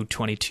no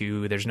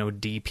U22, there's no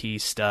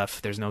DP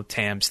stuff, there's no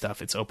TAM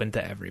stuff. It's open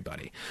to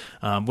everybody,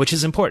 which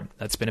is important.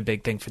 That's been a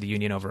big thing for the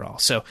union overall.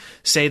 So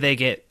say they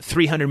get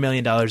 $300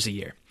 million a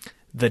year.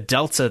 The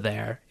delta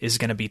there is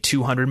going to be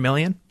 $200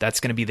 million.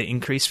 That's going to be the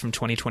increase from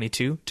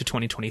 2022 to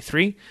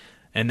 2023.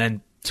 And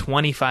then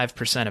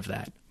 25% of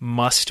that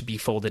must be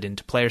folded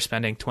into player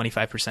spending,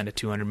 25% of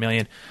 $200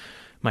 million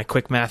my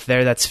quick math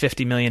there, that's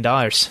 $50 million.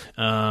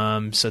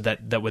 So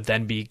that would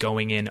then be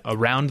going in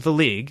around the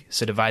league.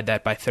 So divide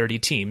that by 30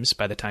 teams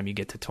by the time you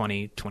get to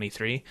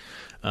 2023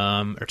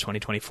 or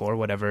 2024,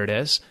 whatever it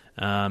is.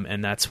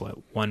 And that's what,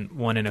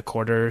 one and a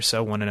quarter or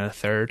so, 1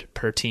 1/3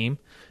 per team.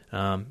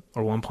 Or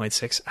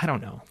 1.6. I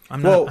don't know.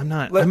 I'm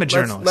a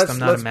journalist. I'm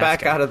not a math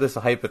back guy. out of this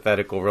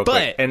hypothetical real But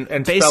quick and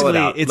basically, spell it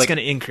out. it's going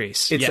to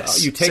increase.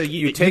 Yes. You take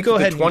you the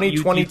ahead.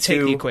 2022 you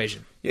take the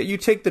equation. Yeah, you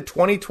take the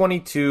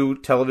 2022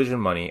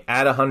 television money,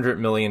 add $100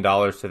 million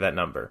to that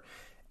number.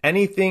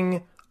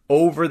 Anything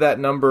over that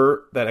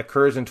number that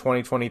occurs in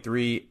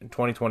 2023 and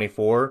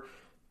 2024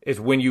 is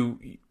when you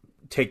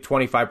take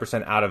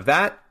 25% out of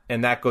that,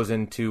 and that goes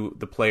into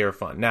the player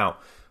fund. Now,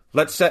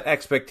 let's set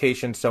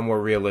expectations somewhere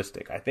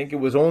realistic. I think it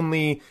was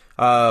only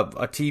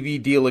a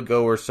TV deal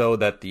ago or so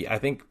that I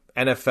think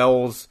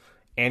NFL's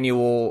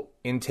annual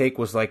intake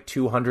was like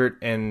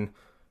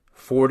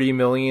 240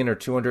 million or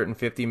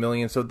 250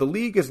 million. So the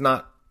league is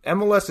not,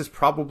 MLS is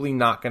probably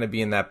not going to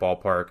be in that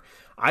ballpark.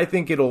 I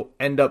think it'll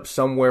end up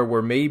somewhere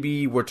where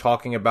maybe we're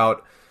talking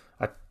about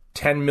a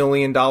 $10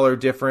 million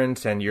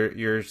difference and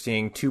you're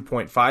seeing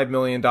 $2.5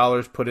 million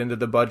put into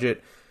the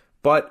budget.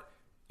 But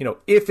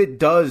if it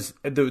does,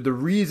 the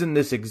reason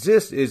this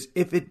exists is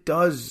if it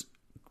does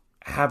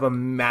have a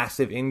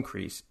massive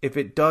increase, if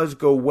it does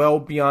go well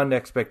beyond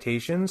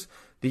expectations,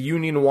 the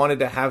union wanted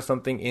to have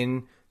something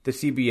in the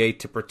CBA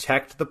to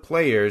protect the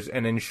players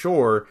and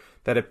ensure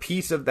that a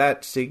piece of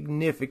that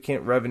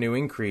significant revenue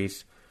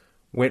increase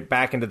went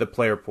back into the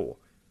player pool.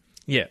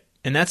 Yeah,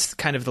 and that's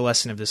kind of the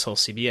lesson of this whole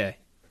CBA.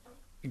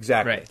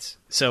 Exactly. Right.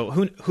 So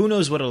who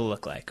knows what it'll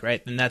look like,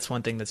 right? And that's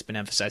one thing that's been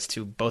emphasized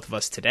to both of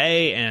us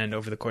today and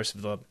over the course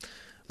of the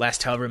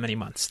last however many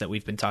months that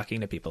we've been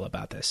talking to people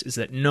about this, is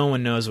that no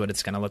one knows what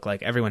it's going to look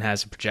like. Everyone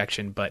has a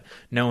projection, but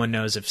no one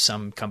knows if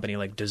some company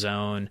like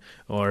DAZN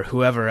or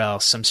whoever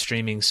else, some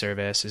streaming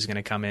service, is going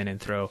to come in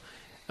and throw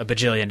 $1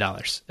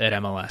 bajillion at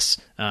MLS,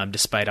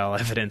 despite all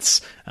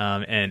evidence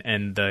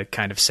and the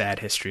kind of sad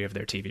history of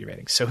their TV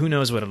ratings. So who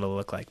knows what it'll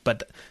look like.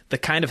 But the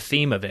kind of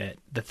theme of it,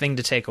 the thing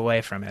to take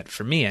away from it,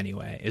 for me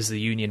anyway, is the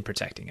union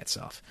protecting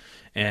itself.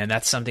 And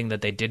that's something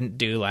that they didn't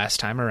do last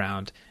time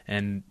around.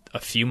 And a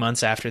few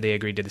months after they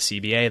agreed to the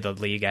CBA, the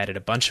league added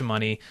a bunch of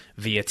money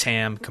via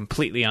TAM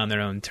completely on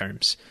their own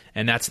terms.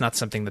 And that's not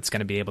something that's going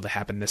to be able to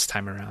happen this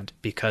time around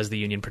because the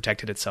union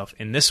protected itself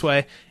in this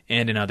way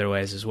and in other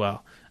ways as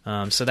well.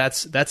 So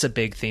that's a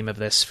big theme of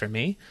this for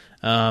me.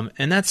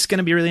 And that's going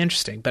to be really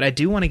interesting. But I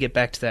do want to get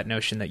back to that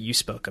notion that you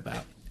spoke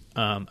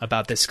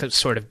about this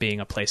sort of being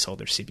a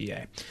placeholder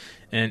CBA.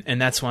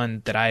 And that's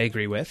one that I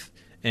agree with.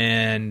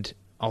 And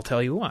I'll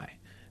tell you why.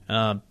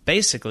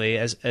 Basically,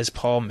 as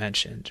Paul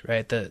mentioned,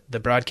 right, the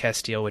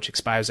broadcast deal, which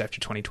expires after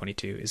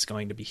 2022, is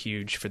going to be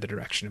huge for the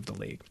direction of the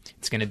league.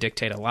 It's going to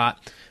dictate a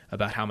lot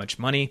about how much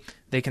money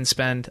they can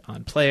spend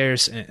on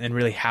players and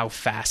really how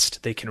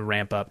fast they can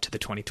ramp up to the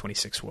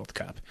 2026 World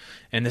Cup.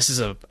 And this is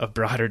a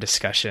broader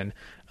discussion,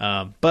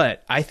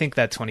 but I think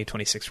that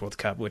 2026 World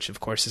Cup, which of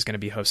course is going to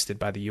be hosted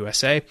by the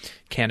USA,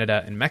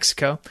 Canada, and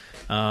Mexico,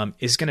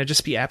 is going to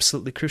just be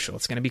absolutely crucial.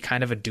 It's going to be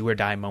kind of a do or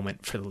die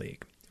moment for the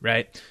league.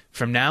 Right?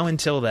 From now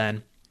until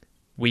then,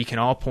 we can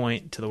all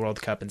point to the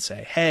World Cup and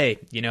say, hey,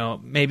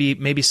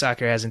 maybe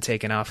soccer hasn't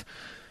taken off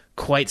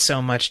quite so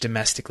much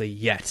domestically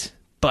yet.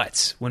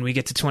 But when we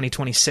get to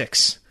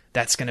 2026,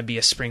 that's going to be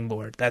a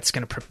springboard. That's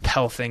going to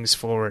propel things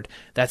forward.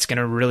 That's going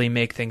to really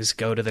make things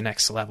go to the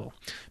next level.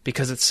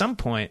 Because at some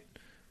point,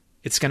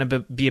 it's going to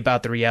be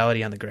about the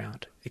reality on the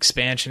ground.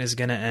 Expansion is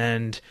going to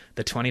end.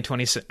 The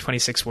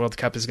 2026 World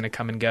Cup is going to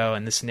come and go.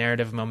 And this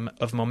narrative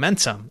of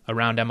momentum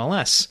around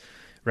MLS,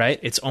 right?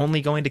 It's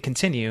only going to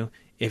continue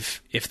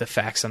if the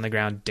facts on the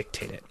ground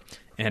dictate it.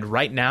 And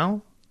right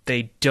now,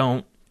 they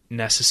don't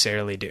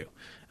necessarily do.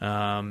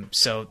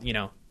 So,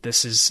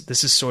 this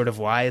is sort of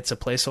why it's a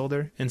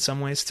placeholder in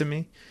some ways to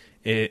me,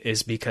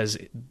 is because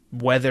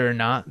whether or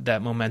not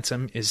that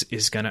momentum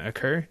is going to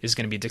occur is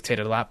going to be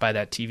dictated a lot by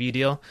that TV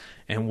deal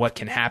and what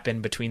can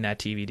happen between that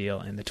TV deal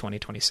and the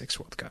 2026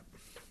 World Cup.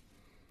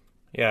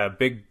 Yeah,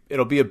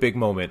 it'll be a big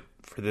moment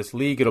for this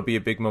league. It'll be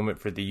a big moment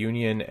for the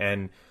union,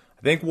 and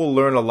I think we'll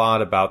learn a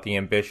lot about the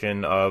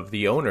ambition of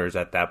the owners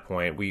at that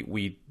point.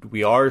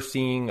 We are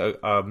seeing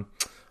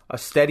a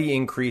steady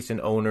increase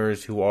in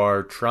owners who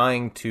are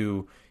trying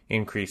to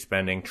increase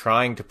spending,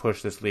 trying to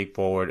push this league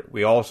forward.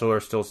 We also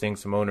are still seeing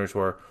some owners who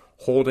are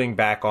holding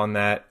back on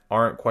that,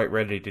 aren't quite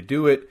ready to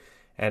do it.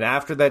 And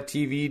after that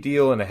TV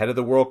deal and ahead of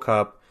the World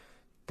Cup,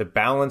 the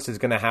balance is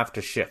going to have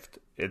to shift.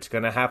 It's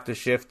going to have to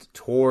shift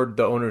toward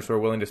the owners who are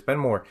willing to spend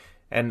more.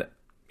 And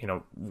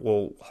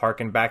we'll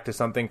harken back to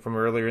something from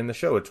earlier in the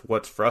show. It's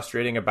what's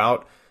frustrating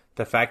about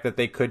the fact that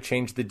they could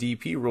change the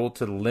DP rule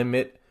to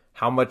limit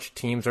how much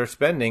teams are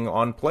spending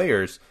on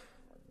players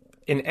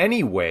in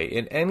any way,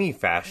 in any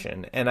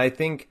fashion. And I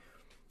think,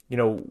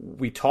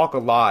 we talk a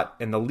lot,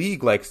 and the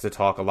league likes to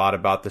talk a lot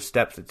about the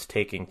steps it's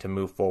taking to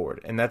move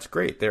forward. And that's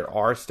great. There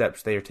are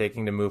steps they are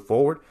taking to move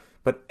forward,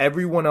 but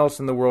everyone else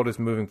in the world is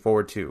moving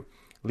forward too.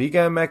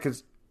 Liga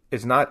MX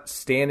is not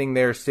standing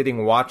there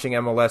sitting watching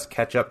MLS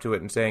catch up to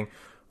it and saying,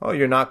 oh,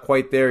 you're not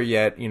quite there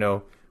yet,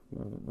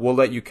 we'll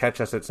let you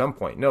catch us at some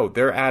point. No,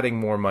 they're adding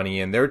more money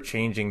in, they're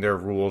changing their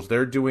rules,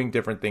 they're doing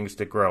different things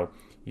to grow.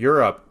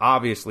 Europe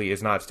obviously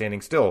is not standing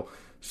still.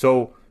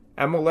 So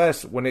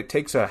MLS, when it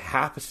takes a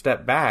half a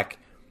step back,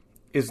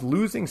 is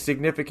losing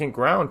significant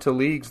ground to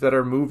leagues that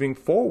are moving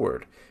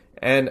forward.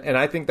 And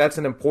I think that's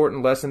an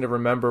important lesson to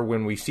remember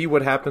when we see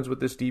what happens with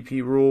this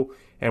DP rule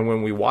and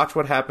when we watch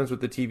what happens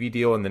with the TV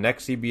deal and the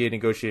next CBA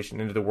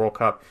negotiation into the World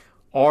Cup.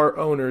 Are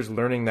owners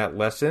learning that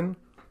lesson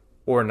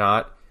or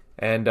not?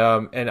 And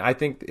I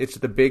think it's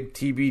the big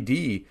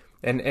TBD,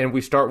 and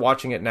we start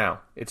watching it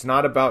now. It's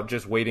not about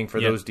just waiting for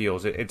those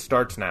deals. It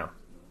starts now.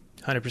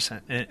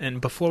 100%.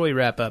 And before we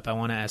wrap up, I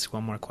want to ask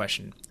one more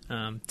question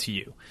to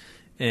you.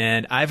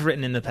 And I've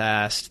written in the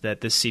past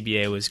that this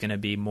CBA was going to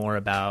be more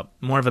of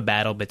a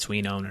battle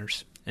between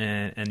owners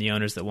and the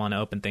owners that want to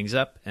open things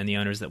up and the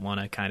owners that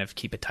want to kind of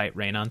keep a tight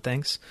rein on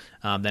things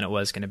than it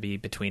was going to be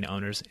between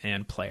owners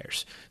and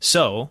players.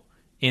 So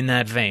in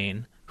that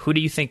vein, who do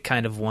you think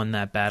kind of won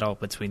that battle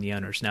between the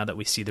owners now that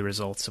we see the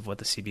results of what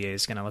the CBA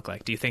is going to look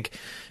like? Do you think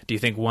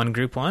one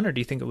group won, or do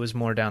you think it was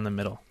more down the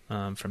middle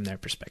from their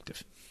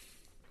perspective?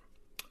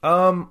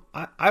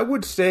 I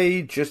would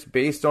say just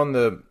based on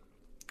the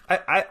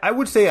I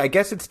would say I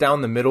guess it's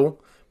down the middle,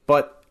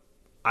 but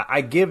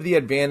I give the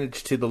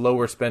advantage to the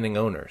lower spending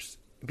owners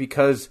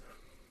because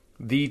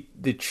the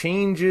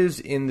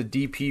changes in the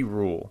DP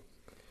rule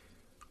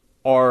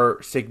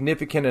are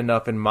significant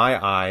enough in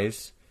my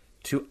eyes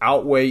to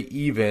outweigh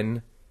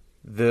even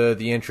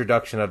the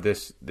introduction of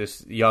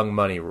this young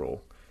money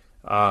rule.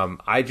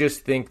 I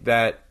just think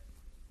that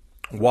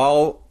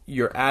while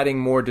you're adding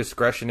more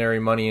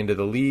discretionary money into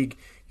the league,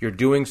 you're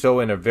doing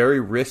so in a very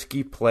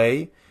risky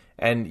play.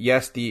 And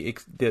yes, the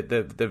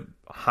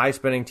high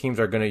spending teams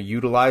are going to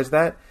utilize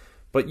that,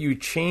 but you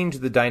change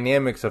the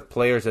dynamics of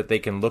players that they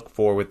can look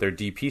for with their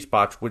DP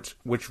spots, which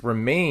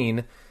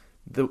remain.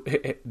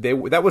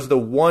 That was the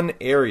one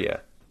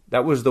area.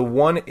 That was the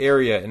one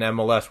area in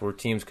MLS where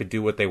teams could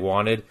do what they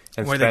wanted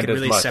and where spend they could as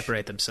really much.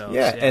 Separate themselves.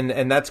 Yeah,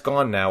 and that's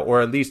gone now,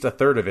 or at least a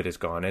third of it is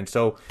gone. And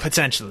so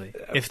potentially,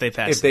 if they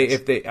pass,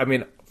 if they, I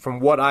mean, from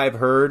what I've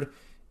heard,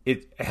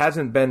 it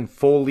hasn't been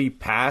fully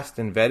passed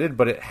and vetted,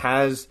 but it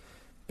has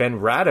been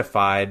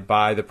ratified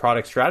by the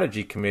Product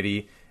Strategy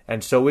Committee,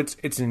 and so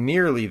it's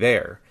nearly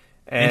there.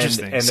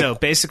 Interesting. So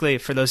basically,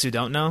 for those who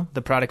don't know,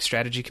 the Product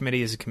Strategy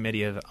Committee is a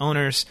committee of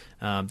owners.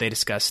 They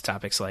discuss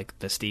topics like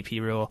this DP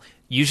rule.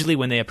 Usually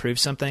when they approve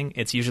something,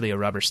 it's usually a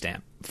rubber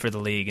stamp for the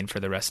league and for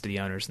the rest of the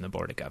owners and the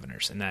board of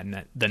governors, and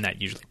then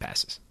that usually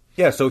passes.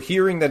 Yeah, so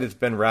hearing that it's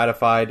been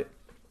ratified,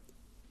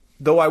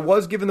 though I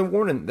was given the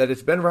warning that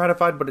it's been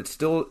ratified, but it's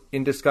still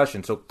in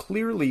discussion. So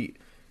clearly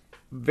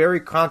very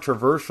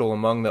controversial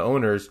among the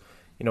owners.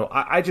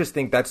 I just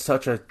think that's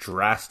such a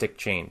drastic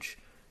change.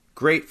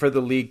 Great for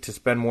the league to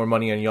spend more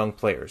money on young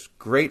players.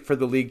 Great for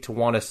the league to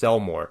want to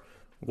sell more.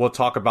 We'll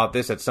talk about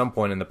this at some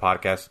point in the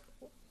podcast.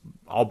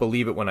 I'll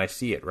believe it when I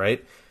see it,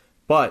 right?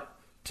 But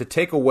to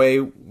take away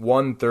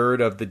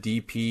 1/3 of the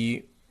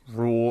DP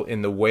rule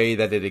in the way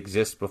that it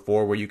exists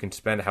before, where you can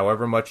spend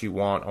however much you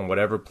want on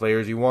whatever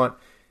players you want,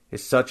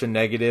 is such a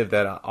negative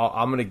that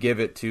I'm going to give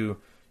it to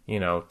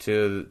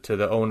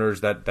the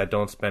owners that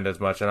don't spend as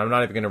much. And I'm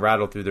not even going to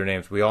rattle through their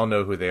names. We all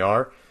know who they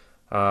are.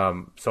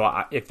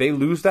 If they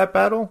lose that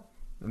battle,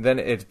 then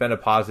it's been a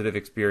positive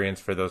experience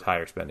for those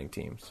higher spending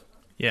teams.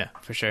 Yeah,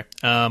 for sure.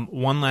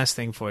 One last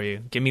thing for you.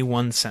 Give me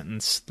one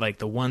sentence, like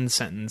the one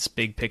sentence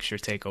big picture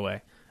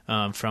takeaway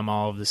from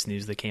all of this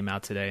news that came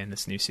out today in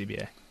this new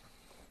CBA.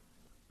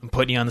 I'm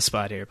putting you on the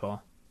spot here,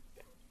 Paul.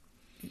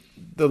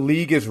 The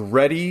league is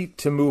ready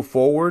to move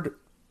forward,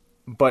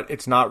 but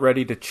it's not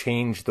ready to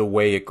change the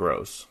way it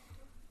grows.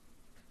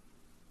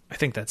 I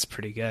think that's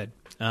pretty good.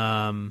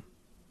 I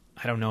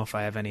don't know if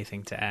I have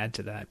anything to add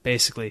to that.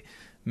 Basically,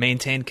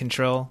 maintain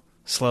control,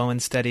 slow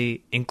and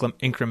steady,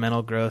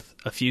 incremental growth,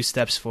 a few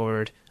steps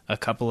forward, a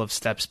couple of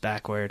steps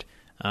backward,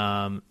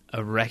 a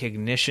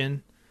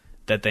recognition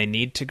that they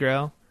need to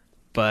grow,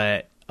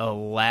 but a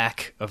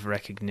lack of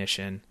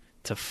recognition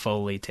to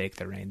fully take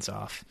the reins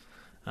off.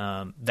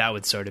 That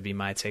would sort of be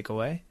my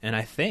takeaway. And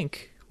I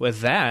think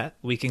with that,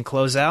 we can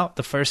close out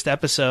the first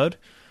episode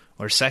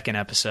or second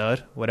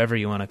episode, whatever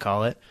you want to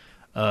call it,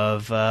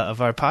 of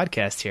our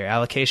podcast here,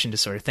 Allocation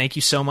Disorder. Thank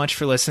you so much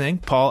for listening.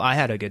 Paul, I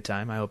had a good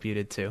time. I hope you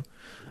did too.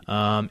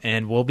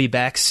 And we'll be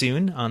back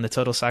soon on the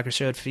Total Soccer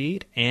Show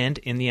feed and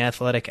in the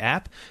Athletic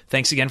app.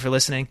 Thanks again for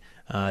listening.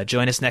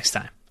 Join us next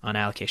time on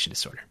Allocation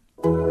Disorder.